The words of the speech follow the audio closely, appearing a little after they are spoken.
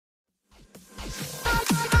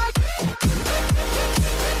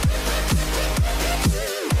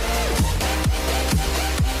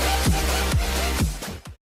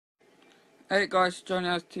Hey guys, Johnny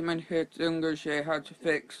as Team and here to show you how to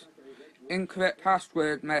fix incorrect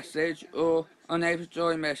password message or unable to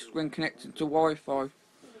join message when connected to Wi-Fi.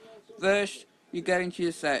 First, you get into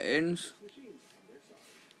your settings,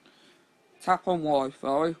 tap on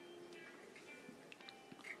Wi-Fi,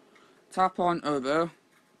 tap on Other,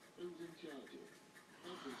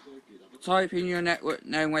 type in your network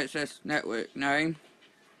name where it says network name,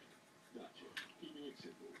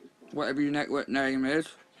 whatever your network name is.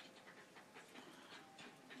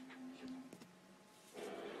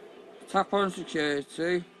 Tap on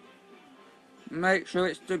security, make sure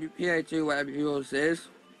it's WPA2 whatever yours is.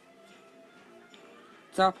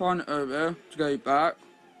 Tap on Other to go back,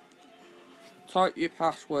 type your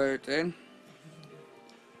password in,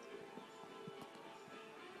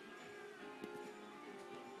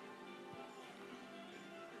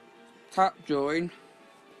 tap join,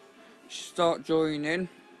 start joining.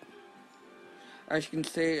 As you can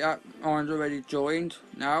see, mine's already joined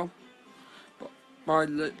now by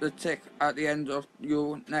the tick at the end of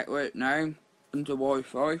your network name under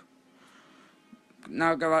Wi-Fi.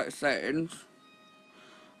 Now go out to settings.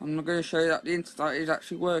 I'm not going to show you that the internet is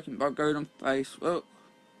actually working by going on Facebook.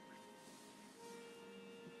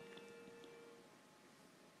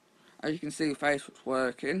 As you can see, Facebook's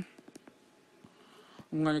working.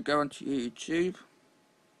 I'm going to go onto YouTube.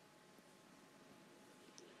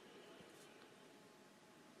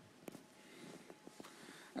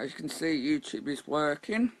 As you can see, YouTube is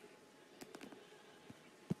working.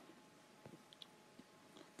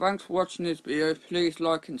 Thanks for watching this video. Please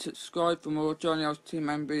like and subscribe for more Johnny L's Team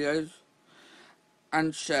Man videos.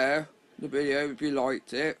 And share the video if you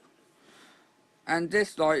liked it. And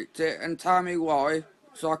disliked it, and tell me why,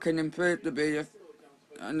 so I can improve the video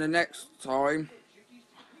and the next time.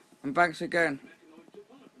 And thanks again.